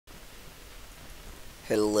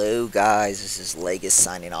Hello guys, this is Legeis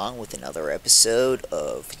signing on with another episode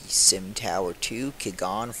of Sim Tower 2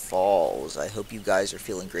 Kegon Falls. I hope you guys are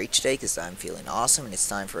feeling great today because I'm feeling awesome and it's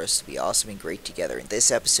time for us to be awesome and great together. In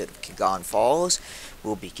this episode of Kegon Falls,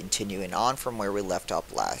 we'll be continuing on from where we left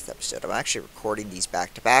off last episode. I'm actually recording these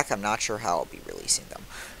back to back. I'm not sure how I'll be releasing them.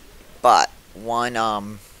 But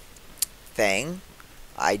one thing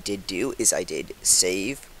I did do is I did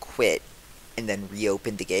save, quit, and then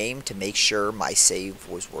reopen the game to make sure my save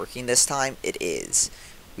was working this time. It is.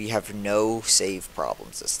 We have no save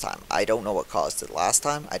problems this time. I don't know what caused it last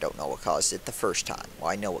time. I don't know what caused it the first time.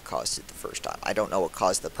 Well, I know what caused it the first time. I don't know what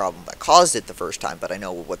caused the problem that caused it the first time, but I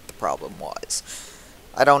know what the problem was.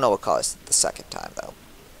 I don't know what caused it the second time, though.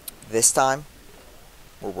 This time,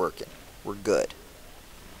 we're working. We're good.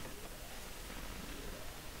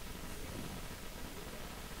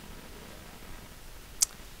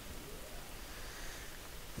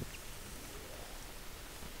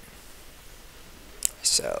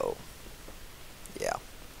 So, yeah.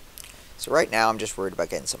 So right now I'm just worried about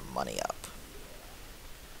getting some money up.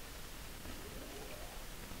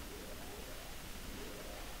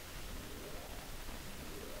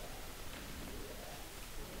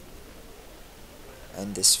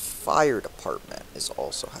 And this fire department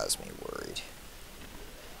also has me worried.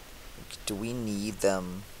 Do we need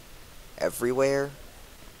them everywhere?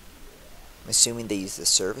 I'm assuming they use the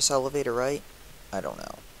service elevator, right? I don't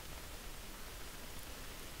know.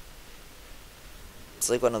 It's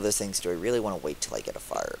like one of those things, do I really want to wait till I get a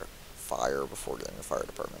fire before getting the fire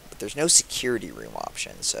department? But there's no security room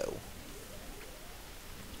option, so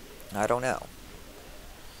I don't know.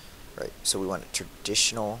 Right, so we want a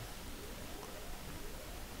traditional...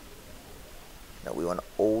 No, we want an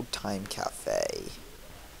old-time cafe.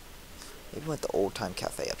 Maybe we want the old-time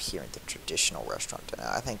cafe up here in the traditional restaurant. No,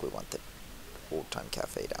 I think we want the old-time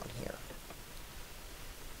cafe down here.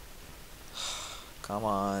 Come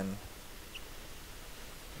on.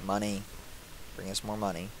 Money. Bring us more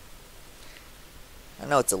money. I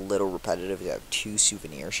know it's a little repetitive to have two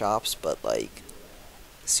souvenir shops, but, like,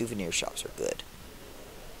 souvenir shops are good.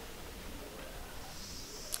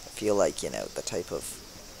 I feel like, you know, the type of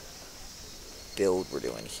build we're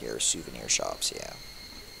doing here, souvenir shops, yeah.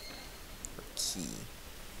 Or key.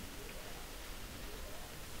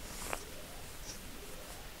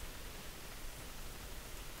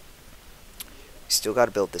 We still gotta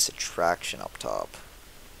build this attraction up top.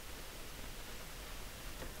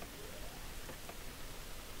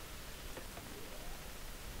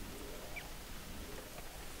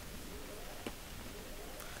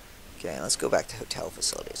 Okay, let's go back to hotel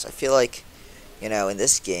facilities. I feel like, you know, in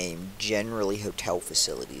this game, generally hotel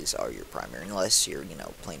facilities are your primary. Unless you're, you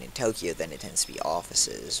know, playing in Tokyo, then it tends to be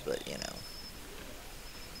offices, but, you know.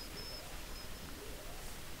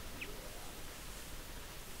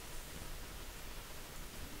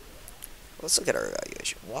 Let's look at our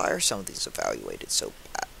evaluation. Why are some of these evaluated so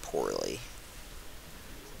poorly?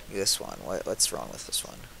 This one, what's wrong with this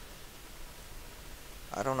one?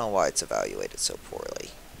 I don't know why it's evaluated so poorly.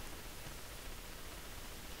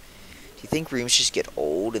 Do you think rooms just get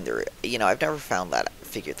old and they're, you know, I've never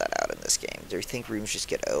figured that out in this game. Do you think rooms just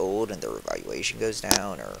get old and their evaluation goes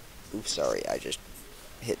down, or, oops, sorry, I just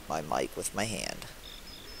hit my mic with my hand.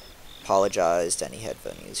 Apologize to any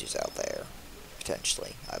headphone users out there.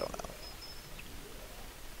 Potentially, I don't know.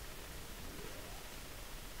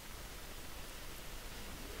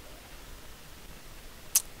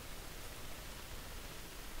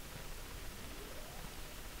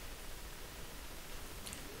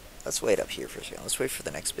 Let's wait up here for a second. Let's wait for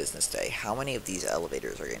the next business day. How many of these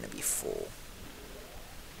elevators are going to be full?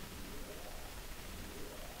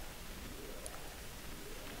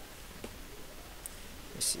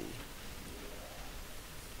 Let me see.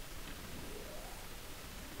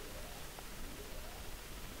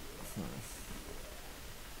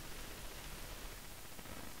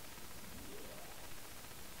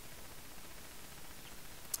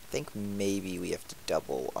 I think maybe we have to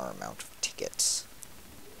double our amount of tickets.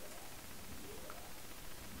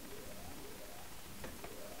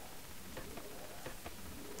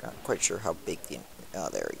 Not quite sure how big the... Oh,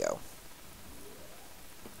 there we go.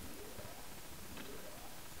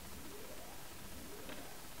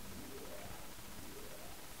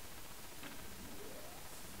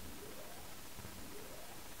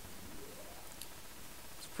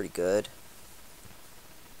 It's pretty good.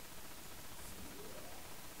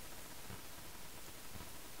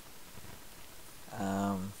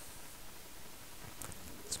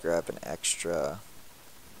 Let's grab an extra...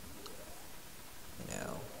 You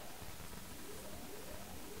know...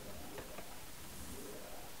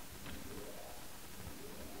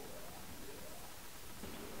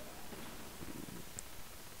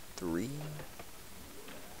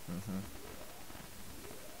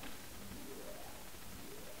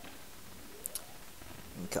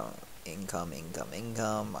 Income, income, income,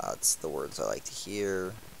 income. That's the words I like to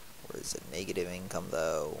hear. Or is it negative income,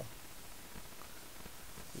 though?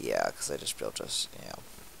 Yeah, because I just built us, yeah.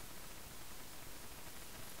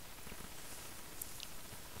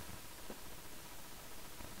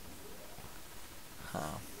 Huh.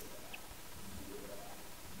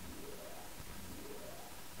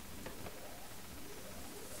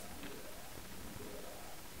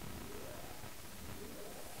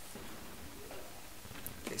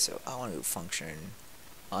 Okay, so I want to function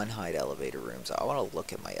unhide elevator rooms. I want to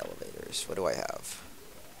look at my elevators. What do I have?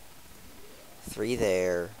 3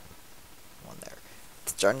 there, 1 there. I'm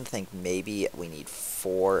starting to think maybe we need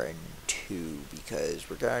 4 and 2 because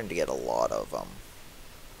we're going to get a lot of them.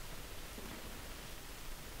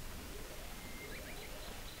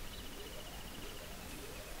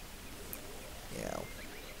 You know.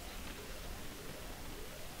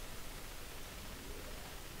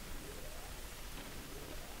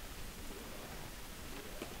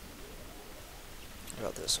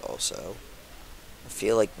 What about this also? I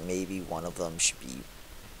feel like maybe one of them should be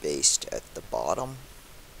based at the bottom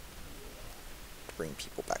to bring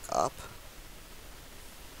people back up.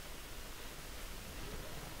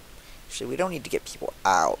 Actually, we don't need to get people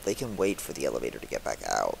out. They can wait for the elevator to get back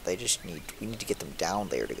out. We need to get them down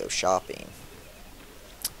there to go shopping.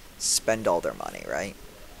 Spend all their money, right?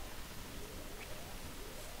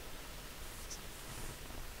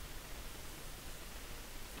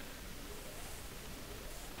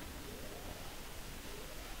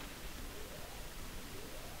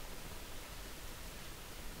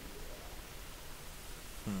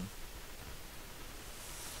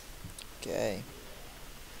 Okay.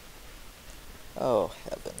 Oh,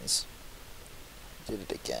 heavens. Did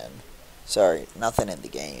it again. Sorry, nothing in the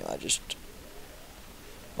game.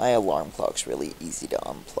 My alarm clock's really easy to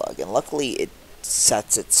unplug. And luckily it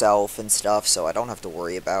sets itself and stuff, so I don't have to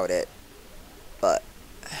worry about it. But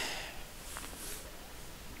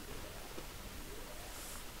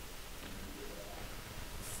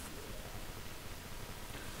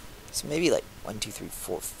so maybe like 1, 2, 3,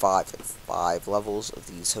 4, 5, like 5 levels of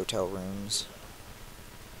these hotel rooms.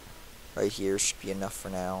 Right here should be enough for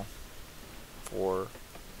now. 4.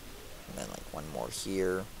 And then like 1 more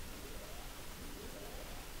here.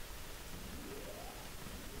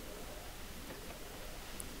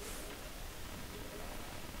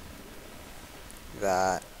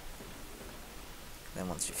 That. Then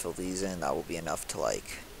once we fill these in, that will be enough to,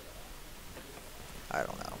 like, I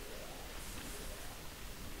don't know.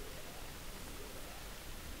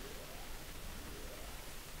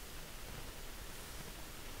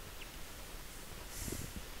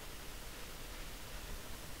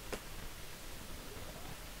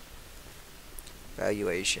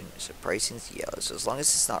 Valuation. So pricing's yellow. So as long as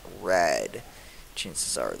it's not red,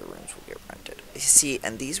 chances are the rooms will get rented. See,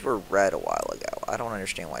 and these were red a while ago. I don't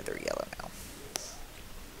understand why they're yellow now.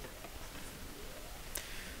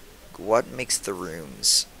 What makes the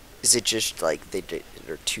rooms? Is it just like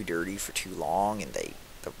they're too dirty for too long and the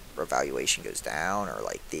evaluation goes down, or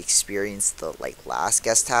like the experience the like last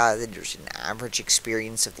guest had? There's an average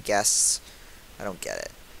experience of the guests. I don't get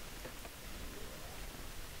it.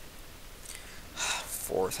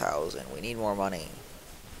 4,000. We need more money.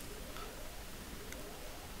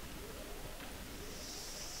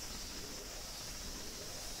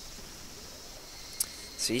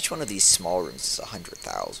 So each one of these small rooms is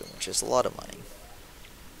 100,000, which is a lot of money.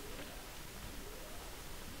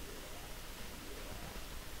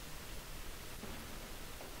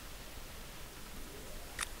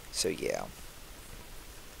 So yeah.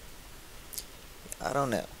 I don't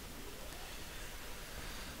know.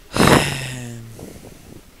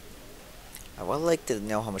 I would like to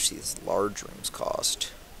know how much these large rooms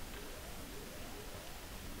cost.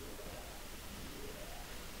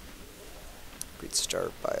 We'd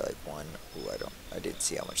start by like 1. Ooh, I didn't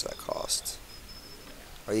see how much that costs.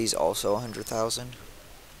 Are these also 100,000?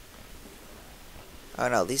 Oh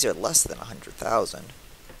no, these are less than 100,000.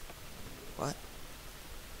 What?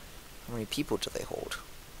 How many people do they hold?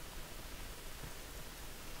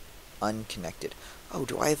 Unconnected. Oh,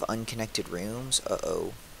 do I have unconnected rooms?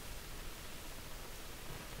 Uh-oh.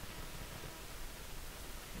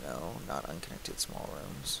 No, not unconnected small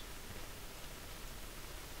rooms.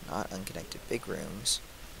 Not unconnected big rooms.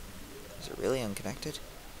 Is it really unconnected?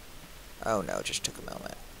 Oh no, it just took a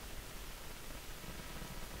moment.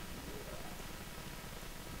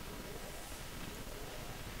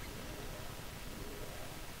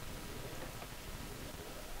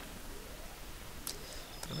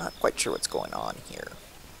 I'm not quite sure what's going on here.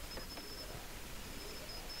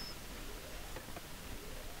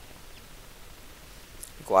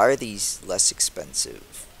 why are these less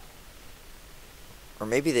expensive? Or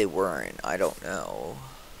maybe they weren't, I don't know.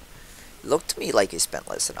 It looked to me like I spent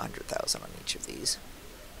less than 100,000 on each of these.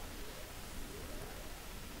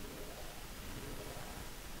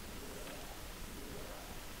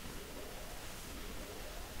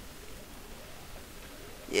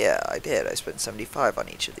 Yeah, I did. I spent 75 on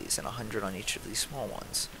each of these and 100 on each of these small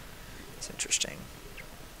ones. It's interesting.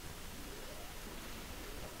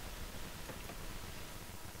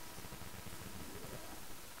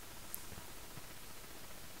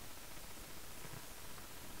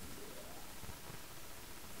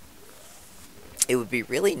 It would be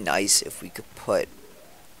really nice if we could put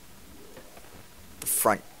the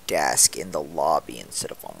front desk in the lobby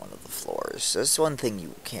instead of on one of the floors. That's one thing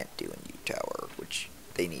you can't do in Yoot Tower, which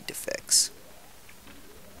they need to fix.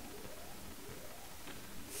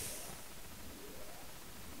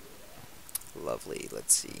 Lovely,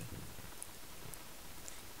 let's see.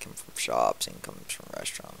 Come from shops, and comes from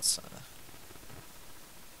restaurants.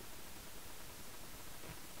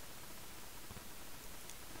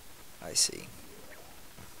 I see.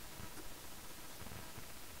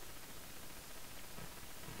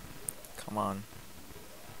 Come on.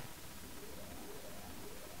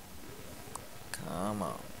 Come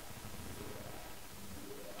on.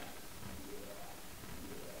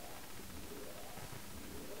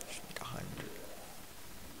 Just need 100.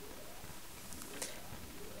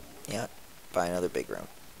 Yeah, buy another big room.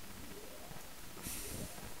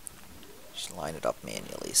 Just line it up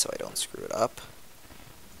manually so I don't screw it up.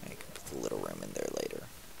 I can put the little room in there later.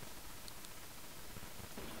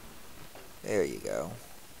 There you go.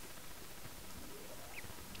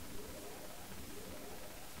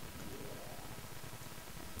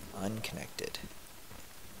 Unconnected.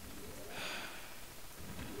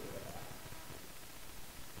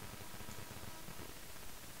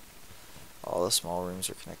 All the small rooms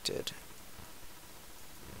are connected.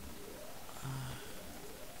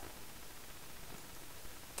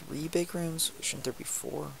 Three big rooms? Shouldn't there be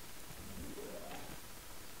four?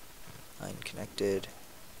 Unconnected.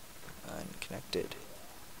 Unconnected.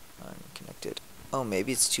 Unconnected. Oh,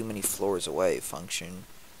 maybe it's too many floors away. Function.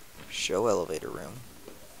 Show elevator room.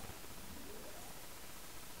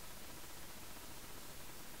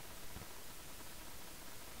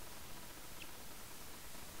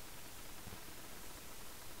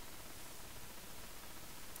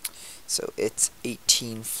 So it's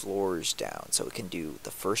 18 floors down, so it can do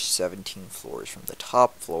the first 17 floors from the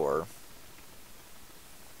top floor.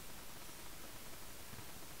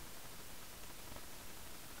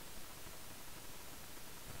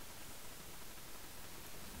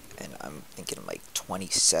 And I'm thinking like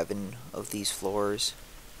 27 of these floors.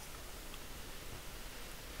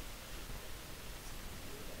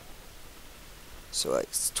 So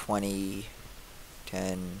it's 20,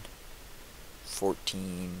 10,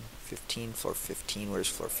 14, 15, floor 15. Where's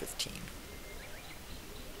floor 15?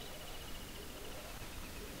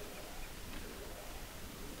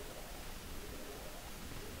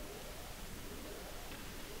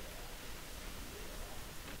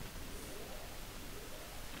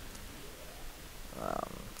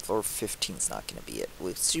 Floor 15 is not going to be it.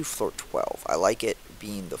 Let's do floor 12. I like it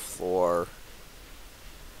being the floor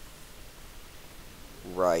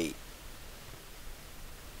right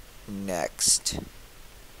next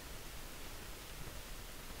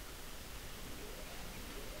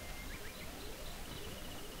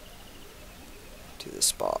to the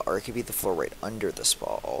spa, or it could be the floor right under the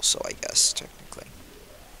spa also, I guess, technically.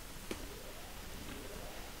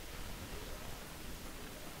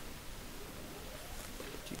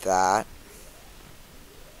 Do that.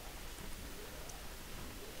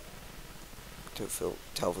 To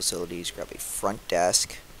hotel facilities, grab a front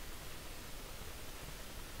desk.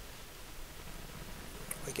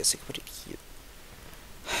 I guess I could put it here.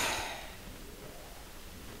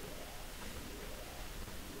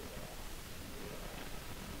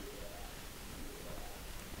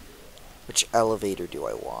 Which elevator do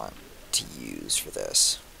I want to use for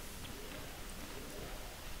this?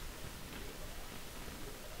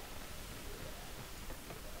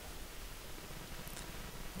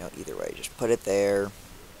 No, either way, just put it there.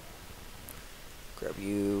 Grab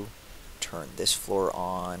you, turn this floor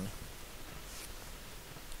on.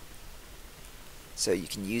 So you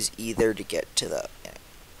can use either to get to the... Yeah,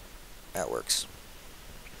 that works.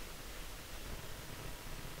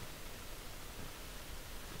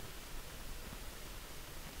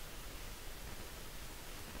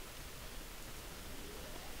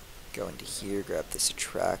 Go into here, grab this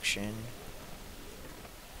attraction.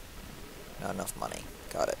 Not enough money.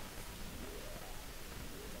 Got it.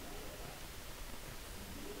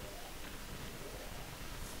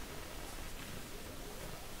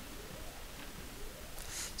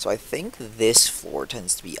 So I think this floor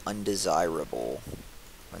tends to be undesirable.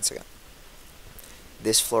 One second.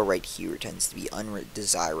 This floor right here tends to be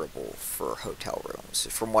undesirable for hotel rooms,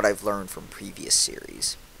 from what I've learned from previous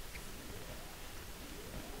series.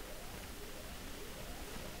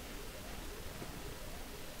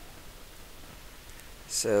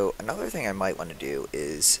 So another thing I might want to do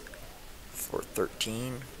is for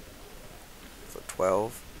 13, for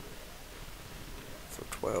 12, for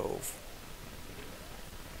 12,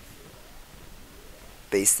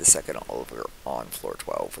 base the second over on floor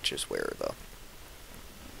 12, which is where the...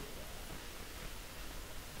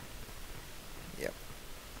 Yep.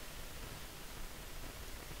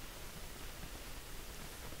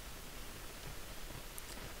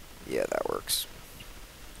 Yeah, that works.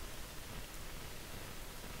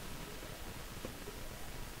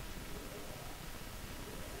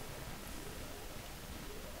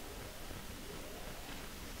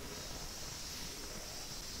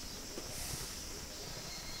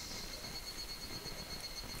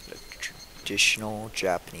 Traditional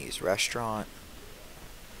Japanese restaurant.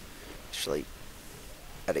 Actually,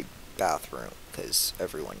 at a bathroom, because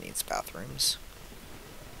everyone needs bathrooms.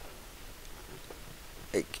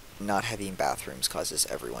 Like, not having bathrooms causes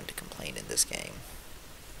everyone to complain in this game.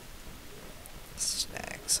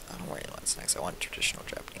 Snacks. I don't really want snacks. I want traditional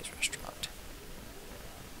Japanese restaurant.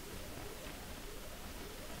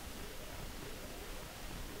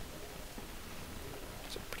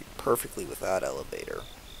 So pretty perfectly with that elevator.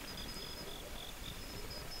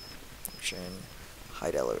 Function.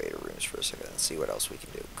 Hide elevator rooms for a second and see what else we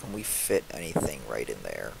can do. Can we fit anything right in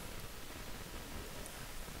there?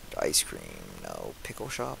 Ice cream, no. Pickle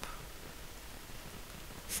shop?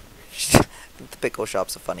 I think the pickle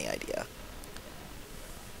shop's a funny idea.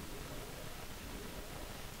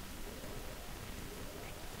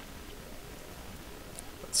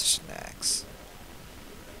 What's snacks?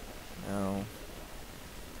 No.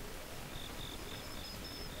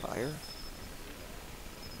 Fire?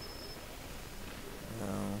 No.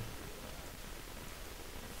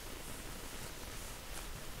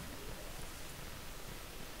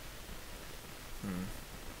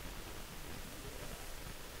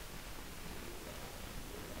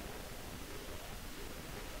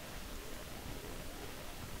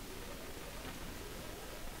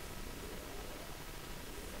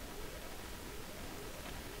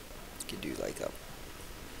 Could do like a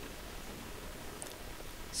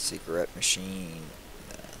cigarette machine,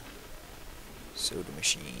 and a soda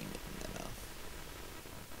machine, and then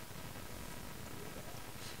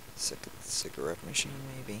a cigarette machine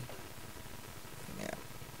maybe. Yeah.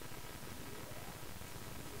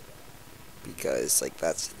 Because like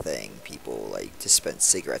that's the thing, people like dispense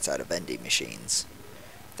cigarettes out of vending machines.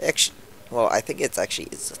 They actually, well, I think it's a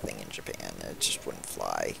thing in Japan. It just wouldn't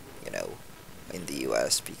fly, in the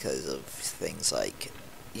U.S. because of things like,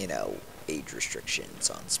 age restrictions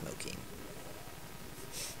on smoking.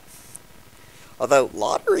 Although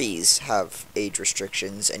lotteries have age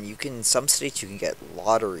restrictions, and some states you can get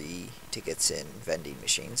lottery tickets in vending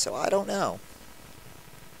machines. So I don't know.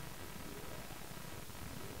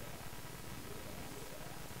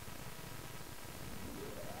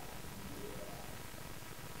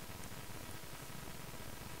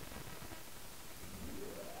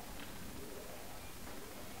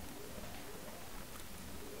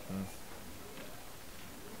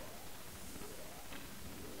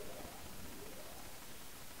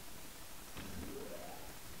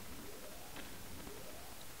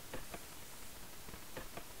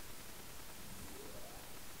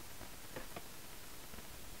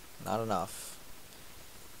 Not enough.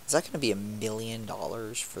 Is that going to be $1 million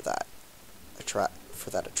for that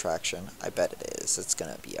attraction? I bet it is. It's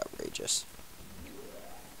going to be outrageous.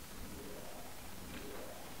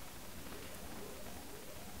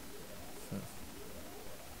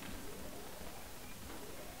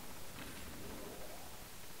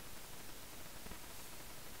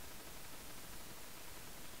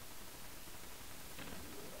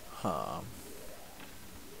 Huh.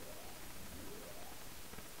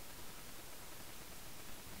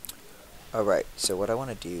 Alright, so what I want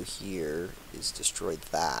to do here is destroy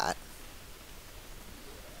that.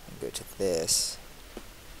 And go to this.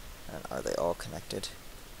 And are they all connected?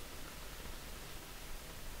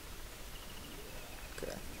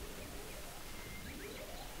 Okay.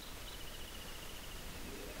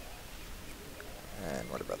 And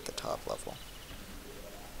what about the top level?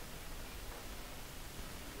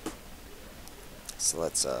 So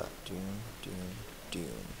let's, doom. We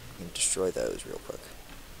can destroy those real quick.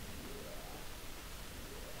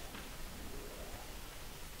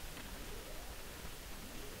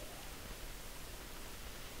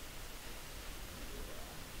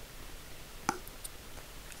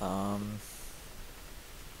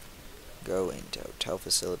 Go into hotel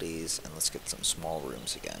facilities, and let's get some small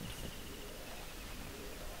rooms again.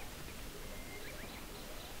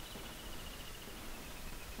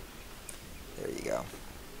 There you go.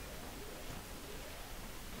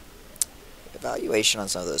 Evaluation on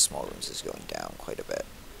some of those small rooms is going down quite a bit.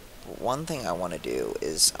 But one thing I want to do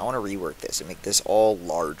is I want to rework this and make this all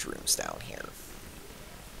large rooms down here.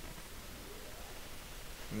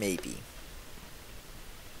 Maybe.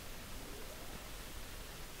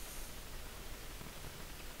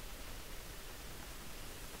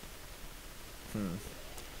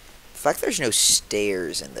 The fact there's no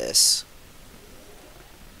stairs in this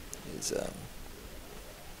is a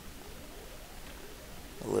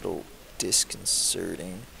little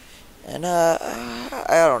disconcerting. And I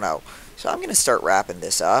don't know. So I'm gonna start wrapping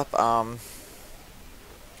this up.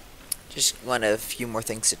 Just want a few more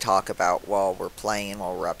things to talk about while we're playing,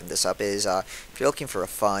 while we're wrapping this up, is if you're looking for a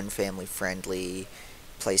fun, family-friendly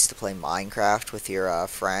place to play Minecraft with your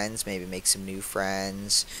friends, maybe make some new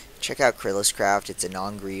friends, check out CrilisCraft. It's a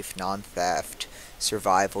non-grief, non-theft,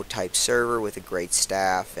 survival type server with a great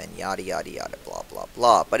staff and yada yada yada blah blah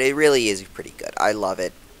blah. But it really is pretty good. I love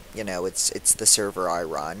it. You know, it's the server I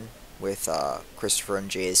run with Christopher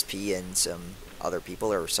and JSP and some other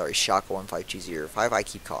people, or sorry, Chaka 15205. I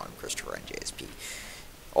keep calling him Christopher and JSP.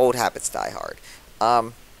 Old habits die hard.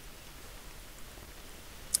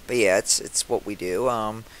 But yeah, it's what we do.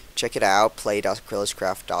 Check it out,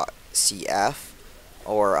 play.criliscraft.cf,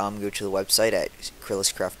 or go to the website at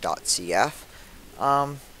criliscraft.cf.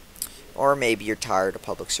 Or maybe you're tired of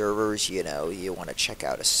public servers. You know, you want to check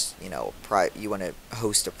out you want to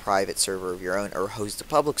host a private server of your own, or host a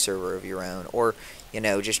public server of your own, or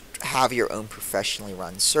just have your own professionally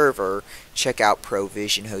run server. Check out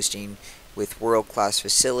ProVisionhosting with world-class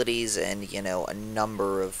facilities and a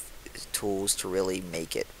number of tools to really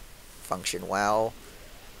make it function well.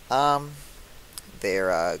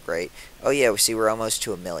 They're great. Oh yeah, see, we're almost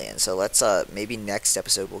to 1 million. So let's maybe next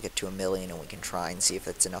episode we'll get to 1 million and we can try and see if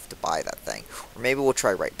it's enough to buy that thing. Or maybe we'll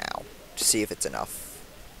try right now to see if it's enough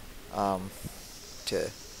to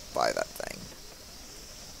buy that thing.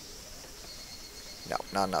 No,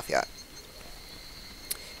 not enough yet.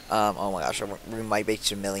 Oh my gosh, we might make it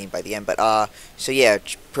to 1 million by the end. But so yeah,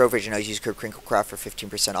 ProVisionhost, use code CRINKLECRAFT for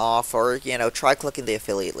 15% off, or try clicking the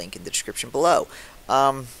affiliate link in the description below.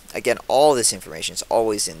 Again, all this information is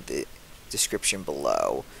always in the description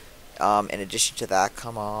below. In addition to that,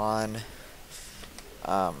 come on.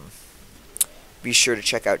 Be sure to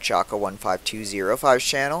check out Chaka 15205's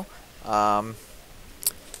channel.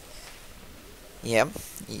 Yeah,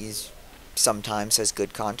 he's sometimes has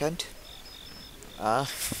good content. I'm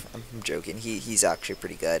joking. He's actually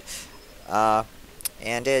pretty good.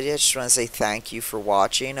 And I just want to say thank you for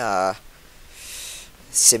watching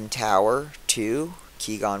Sim Tower 2,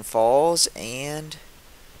 Kegon Falls, and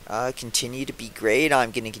continue to be great.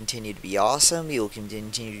 I'm going to continue to be awesome. You'll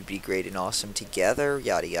continue to be great and awesome together.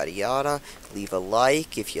 Yada yada yada. Leave a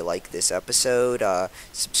like if you like this episode.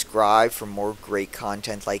 Subscribe for more great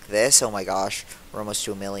content like this. Oh my gosh, we're almost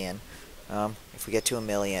to 1 million. If we get to 1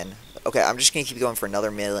 million, okay, I'm just going to keep going for another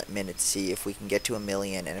minute to see if we can get to 1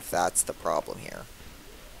 million and if that's the problem here.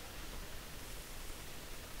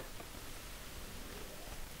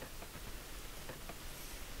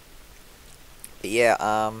 But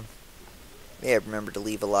yeah, remember to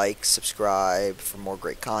leave a like, subscribe for more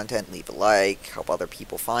great content, leave a like, help other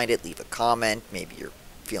people find it, leave a comment. Maybe your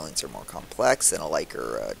feelings are more complex than a like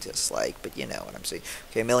or a dislike, but you know what I'm saying.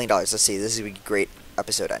 Okay, $1 million, let's see, this is a great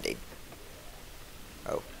episode ending.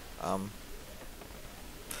 Oh,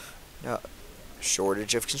 no,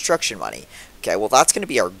 shortage of construction money. Okay, well that's going to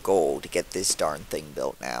be our goal, to get this darn thing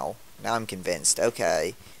built now. Now I'm convinced.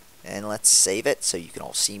 Okay, and let's save it so you can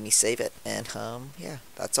all see me save it. And yeah,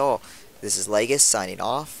 that's all. This is Legeis signing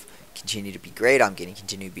off. Continue to be great. I'm going to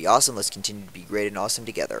continue to be awesome. Let's continue to be great and awesome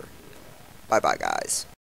together. Bye bye, guys.